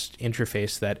the next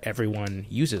interface that everyone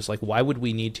uses. Like, why would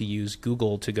we need to use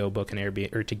Google to go book an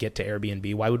Airbnb or to get to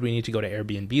Airbnb? Why would we need to go to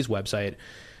Airbnb's website?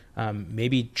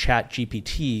 Maybe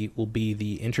ChatGPT will be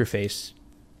the interface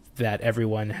that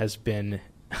everyone has been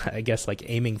I guess, like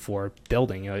aiming for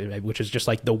building, which is just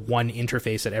like the one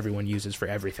interface that everyone uses for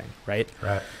everything, right?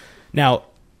 Right. Now,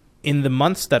 in the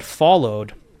months that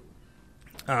followed,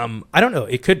 I don't know,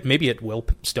 maybe it will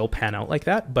still pan out like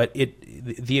that, but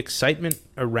the excitement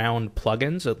around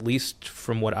plugins, at least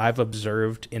from what I've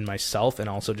observed in myself and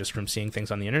also just from seeing things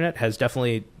on the internet, has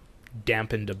definitely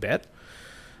dampened a bit.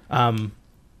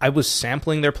 I was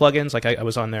sampling their plugins, like I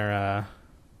was on their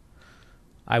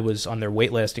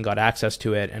wait list and got access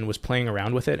to it and was playing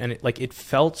around with it, and it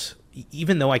felt,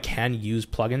 even though I can use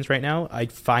plugins right now, I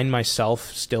find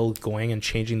myself still going and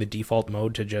changing the default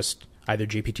mode to just either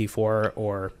GPT-4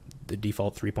 or the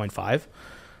default 3.5.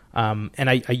 And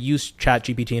I use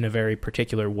ChatGPT in a very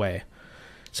particular way.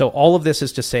 So all of this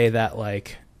is to say that,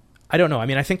 like, I don't know. I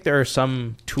mean, I think there are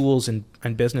some tools and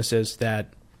businesses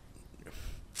that,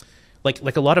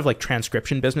 like a lot of like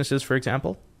transcription businesses, for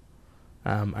example.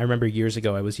 I remember years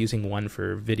ago I was using one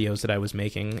for videos that I was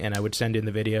making, and I would send in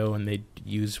the video and they'd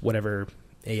use whatever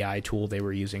AI tool they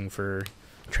were using for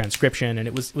transcription, and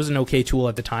it was an okay tool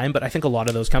at the time, but I think a lot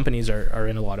of those companies are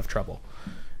in a lot of trouble,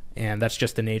 and that's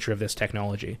just the nature of this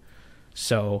technology.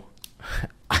 So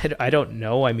I don't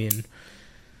know. I mean,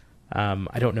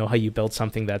 I don't know how you build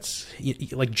something that's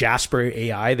like Jasper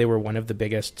AI. They were one of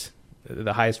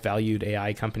the highest valued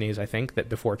AI companies, I think, that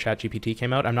before ChatGPT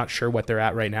came out. I'm not sure what they're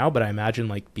at right now, but I imagine,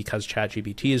 like, because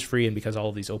ChatGPT is free and because all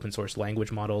of these open source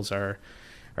language models are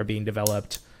being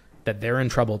developed, that they're in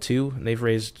trouble too. And they've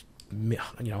raised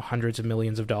hundreds of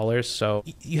millions of dollars. So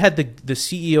you had the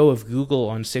CEO of Google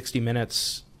on 60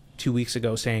 Minutes 2 weeks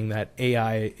ago saying that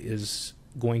AI is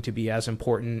going to be as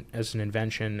important as an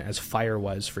invention as fire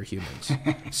was for humans.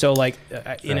 So, like,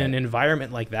 in an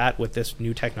environment like that with this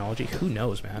new technology, who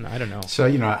knows, man? I don't know. So,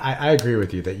 I agree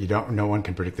with you that no one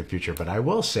can predict the future, but I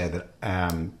will say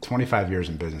that 25 years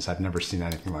in business, I've never seen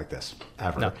anything like this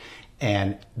ever. No.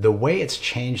 And the way it's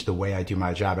changed the way I do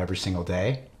my job every single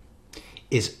day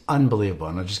is unbelievable.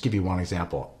 And I'll just give you one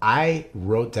example. I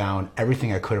wrote down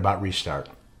everything I could about Restart.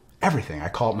 Everything. I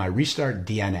call it my Restart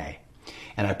DNA.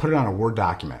 And I put it on a Word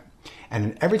document.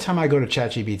 And every time I go to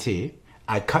ChatGPT,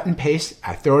 I cut and paste,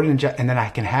 I throw it in, and then I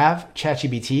can have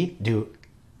ChatGPT do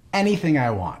anything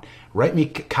I want. Write me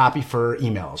copy for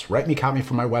emails. Write me copy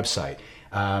for my website.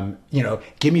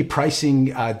 Give me pricing,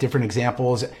 different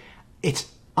examples. It's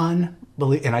unbelievable.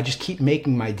 And I just keep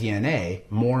making my DNA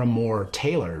more and more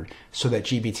tailored so that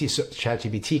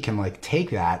ChatGPT can, like, take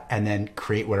that and then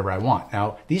create whatever I want.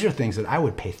 Now, these are things that I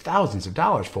would pay thousands of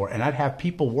dollars for, and I'd have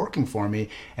people working for me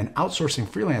and outsourcing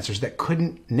freelancers that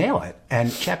couldn't nail it.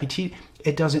 And ChatGPT,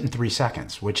 it does it in 3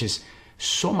 seconds, which is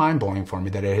so mind-blowing for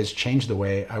me that it has changed the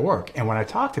way I work. And when I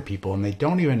talk to people and they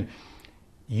don't even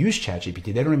use ChatGPT,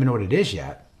 they don't even know what it is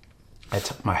yet,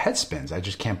 my head spins. I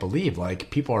just can't believe,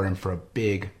 like, people are in for a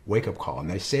big wake-up call. And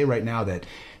they say right now that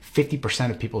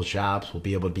 50% of people's jobs will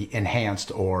be able to be enhanced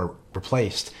or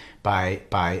replaced by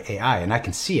AI. And I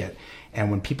can see it. And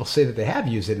when people say that they have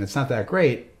used it and it's not that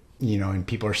great, and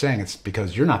people are saying it's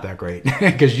because you're not that great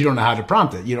because you don't know how to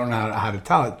prompt it. You don't know how to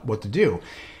tell it what to do.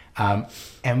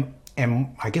 And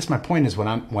I guess my point is when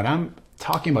I'm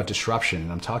talking about disruption,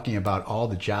 and I'm talking about all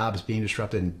the jobs being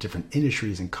disrupted in different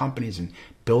industries and companies and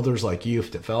builders like you,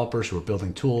 developers who are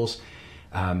building tools,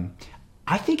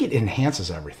 I think it enhances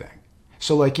everything.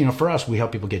 So, like, for us, we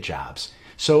help people get jobs.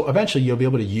 So eventually you'll be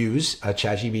able to use a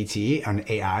ChatGPT and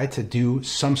AI to do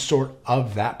some sort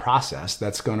of that process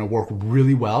that's going to work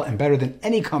really well and better than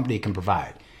any company can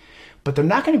provide. But they're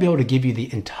not going to be able to give you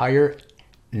the entire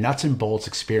nuts and bolts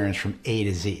experience from A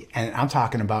to Z. And I'm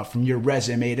talking about from your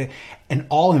resume to, and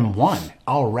all in one,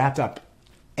 all wrapped up.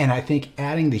 And I think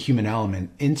adding the human element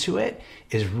into it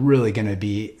is really going to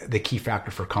be the key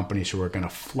factor for companies who are going to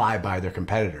fly by their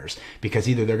competitors, because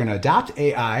either they're going to adopt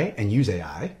AI and use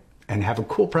AI and have a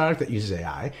cool product that uses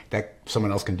AI that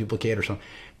someone else can duplicate or something.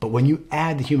 But when you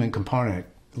add the human component,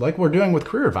 like we're doing with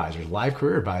career advisors, live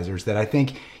career advisors, that I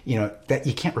think, that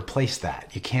you can't replace that.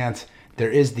 You can't. There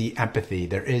is the empathy,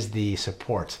 there is the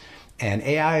support, and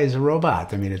AI is a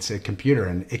robot. I mean, it's a computer,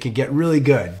 and it can get really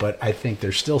good, but I think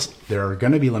there are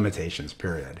going to be limitations,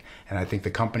 period. And I think the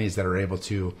companies that are able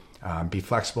to be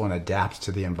flexible and adapt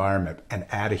to the environment and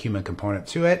add a human component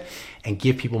to it and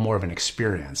give people more of an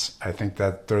experience, I think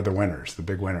that they're the winners, the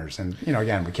big winners. And,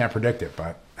 again, we can't predict it,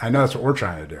 but I know that's what we're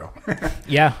trying to do.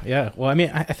 Yeah. Well, I mean,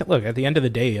 I think, look, at the end of the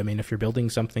day, I mean, if you're building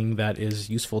something that is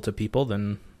useful to people,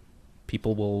 then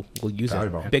people will use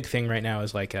it. A big thing right now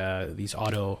is like these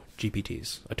auto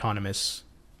GPTs, autonomous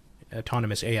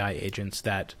AI agents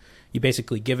that you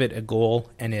basically give it a goal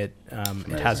and it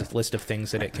has a list of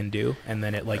things that it can do, and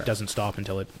then it doesn't stop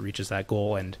until it reaches that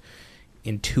goal. And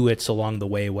intuits along the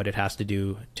way what it has to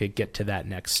do to get to that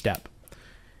next step.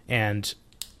 And,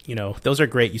 those are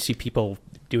great. You see people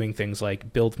doing things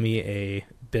like build me a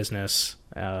business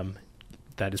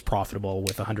that is profitable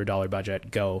with $100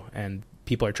 budget, go. And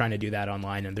people are trying to do that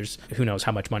online. And there's who knows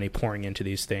how much money pouring into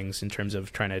these things in terms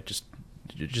of trying to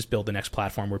just build the next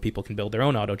platform where people can build their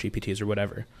own auto GPTs or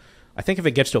whatever. I think if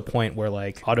it gets to a point where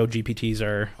like auto GPTs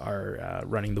are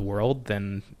running the world,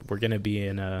 then we're going to be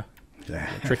in a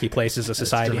tricky place as a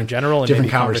society in general. And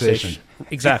different conversation.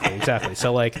 Exactly.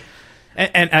 So like,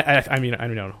 I mean, I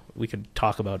don't know. We could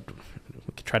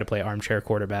try to play armchair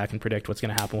quarterback and predict what's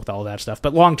going to happen with all of that stuff.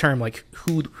 But long term, like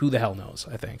who the hell knows?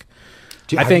 I think.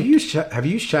 Have you used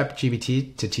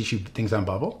ChatGPT to teach you things on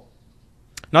Bubble?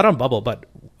 Not on Bubble, but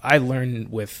I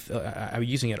learn with. I'm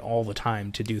using it all the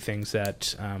time to do things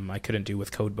that I couldn't do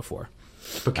with code before.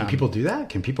 But can people do that?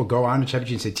 Can people go on to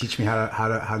ChatGPT and say, "Teach me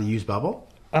how to use Bubble"?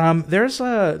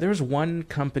 There's one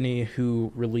company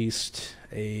who released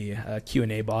a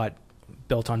Q&A bot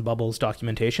built on Bubble's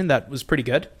documentation that was pretty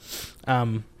good.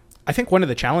 I think one of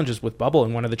the challenges with Bubble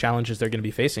and one of the challenges they're going to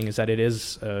be facing is that it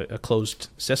is a closed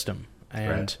system.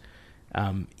 And,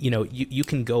 right. You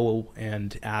can go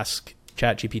and ask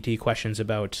ChatGPT questions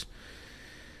about,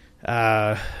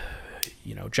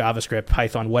 JavaScript,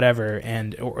 Python, whatever,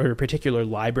 or a particular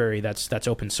library that's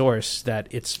open source that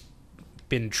it's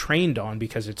been trained on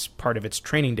because it's part of its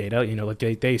training data.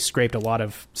 Like they scraped a lot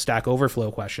of Stack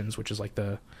Overflow questions, which is like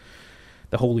the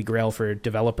holy grail for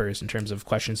developers in terms of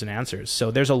questions and answers.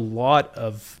 So there's a lot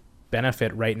of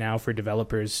benefit right now for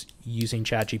developers using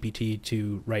ChatGPT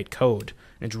to write code.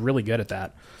 And it's really good at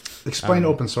that. Explain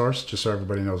open source, just so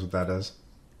everybody knows what that is.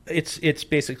 It's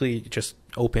basically just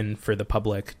open for the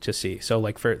public to see. So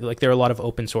there are a lot of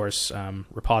open source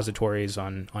repositories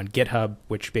on GitHub,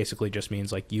 which basically just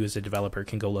means like you as a developer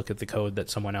can go look at the code that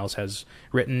someone else has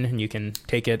written and you can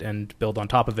take it and build on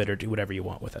top of it or do whatever you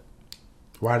want with it.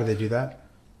 Why do they do that?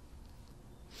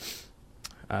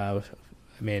 I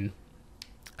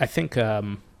think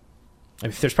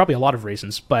there's probably a lot of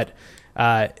reasons, but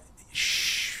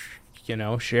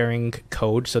sharing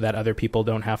code so that other people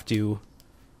don't have to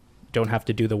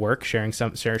do the work, sharing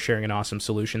an awesome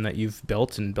solution that you've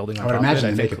built and building on top of it. I would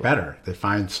imagine they make it better. They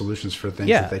find solutions for things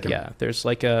that they can. Yeah, there's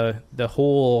like the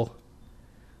whole,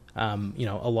 a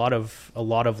lot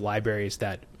of libraries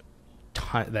that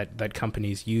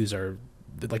companies use are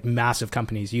like massive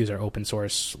companies use are open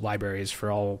source libraries for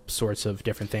all sorts of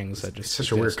different things. That just it's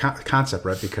such a weird concept,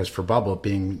 right? Because for Bubble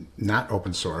being not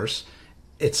open source,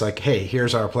 it's like, hey,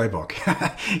 here's our playbook.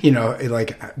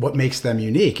 Like what makes them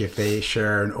unique if they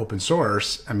share an open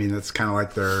source? I mean, that's kind of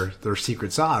like their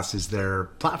secret sauce is their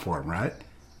platform, right?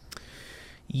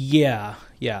 Yeah.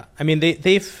 I mean,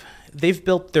 they've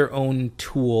built their own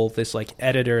tool, this like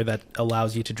editor that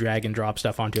allows you to drag and drop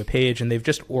stuff onto a page, and they've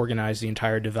just organized the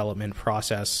entire development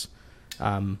process.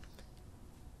 And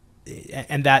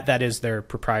that is their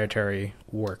proprietary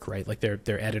work, right? Like their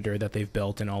editor that they've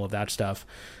built and all of that stuff.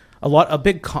 A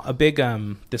big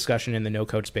discussion in the no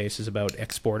code space is about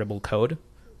exportable code.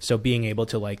 So being able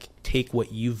to like take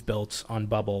what you've built on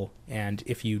Bubble and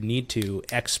if you need to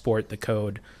export the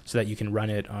code so that you can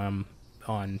run it on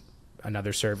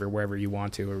another server wherever you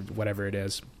want to or whatever it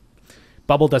is.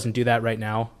 Bubble doesn't do that right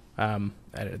now.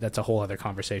 That's a whole other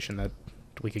conversation that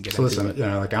we could get into. Listen,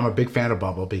 I'm a big fan of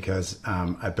Bubble because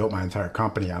I built my entire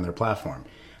company on their platform.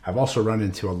 I've also run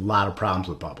into a lot of problems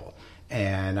with Bubble.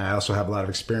 And I also have a lot of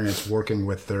experience working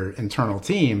with their internal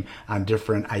team on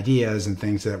different ideas and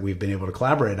things that we've been able to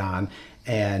collaborate on.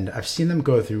 And I've seen them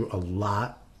go through a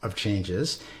lot of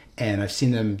changes, and I've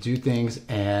seen them do things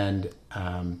and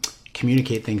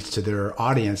communicate things to their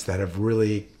audience that have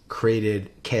really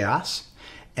created chaos.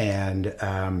 And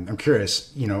I'm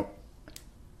curious,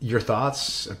 your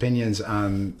thoughts, opinions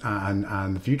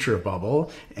on the future of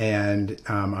Bubble, and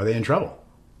are they in trouble?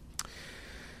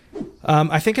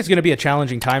 I think it's going to be a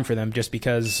challenging time for them just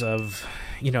because of,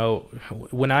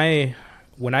 when I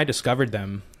discovered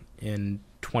them in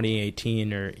 2018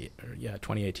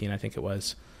 2018, I think it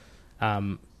was,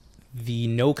 the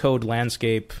no-code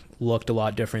landscape looked a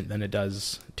lot different than it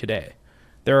does today.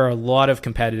 There are a lot of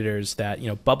competitors that,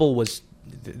 Bubble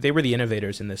they were the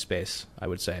innovators in this space, I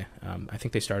would say. I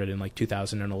think they started in like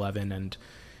 2011, and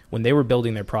when they were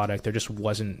building their product, there just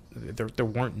there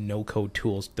weren't no-code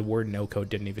tools. The word no-code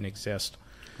didn't even exist.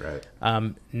 Right.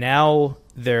 Now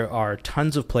there are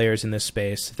tons of players in this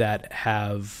space that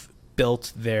have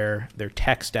built their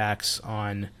tech stacks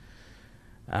on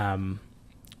a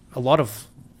lot of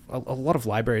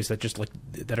libraries that just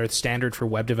that are standard for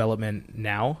web development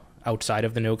now. outside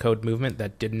of the no-code movement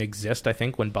that didn't exist, I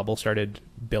think, when Bubble started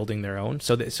building their own.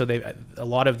 So a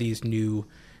lot of these new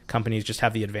companies just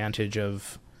have the advantage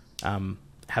of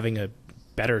having a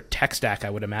better tech stack, I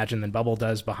would imagine, than Bubble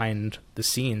does behind the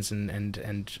scenes,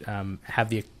 and have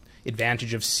the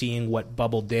advantage of seeing what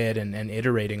Bubble did and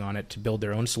iterating on it to build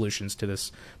their own solutions to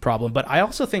this problem. But I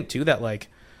also think too that, like,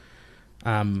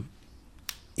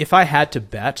 if I had to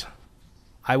bet,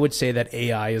 I would say that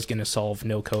AI is going to solve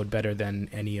no code better than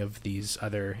any of these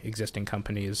other existing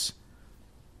companies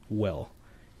will.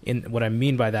 What I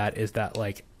mean by that is that,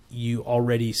 like, you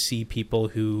already see people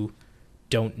who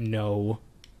don't know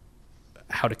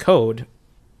how to code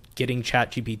getting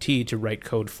ChatGPT to write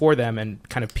code for them and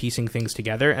kind of piecing things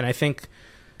together. And I think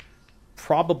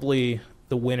probably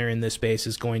the winner in this space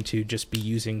is going to just be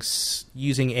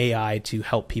using AI to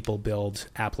help people build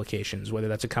applications, whether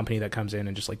that's a company that comes in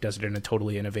and just like does it in a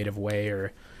totally innovative way,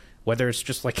 or whether it's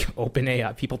just like open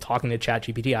AI, people talking to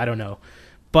ChatGPT, I don't know.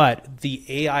 But the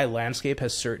AI landscape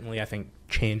has certainly, I think,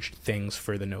 changed things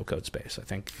for the no-code space. I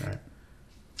think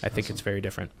it's very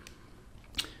different.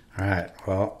 All right.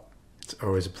 Well, it's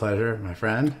always a pleasure, my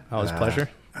friend. Always a pleasure.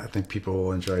 I think people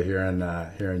will enjoy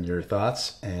hearing your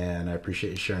thoughts, and I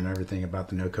appreciate you sharing everything about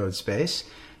the no-code space.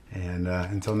 And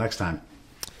until next time.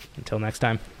 Until next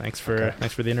time. Thanks for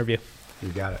the interview. You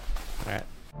got it. All right.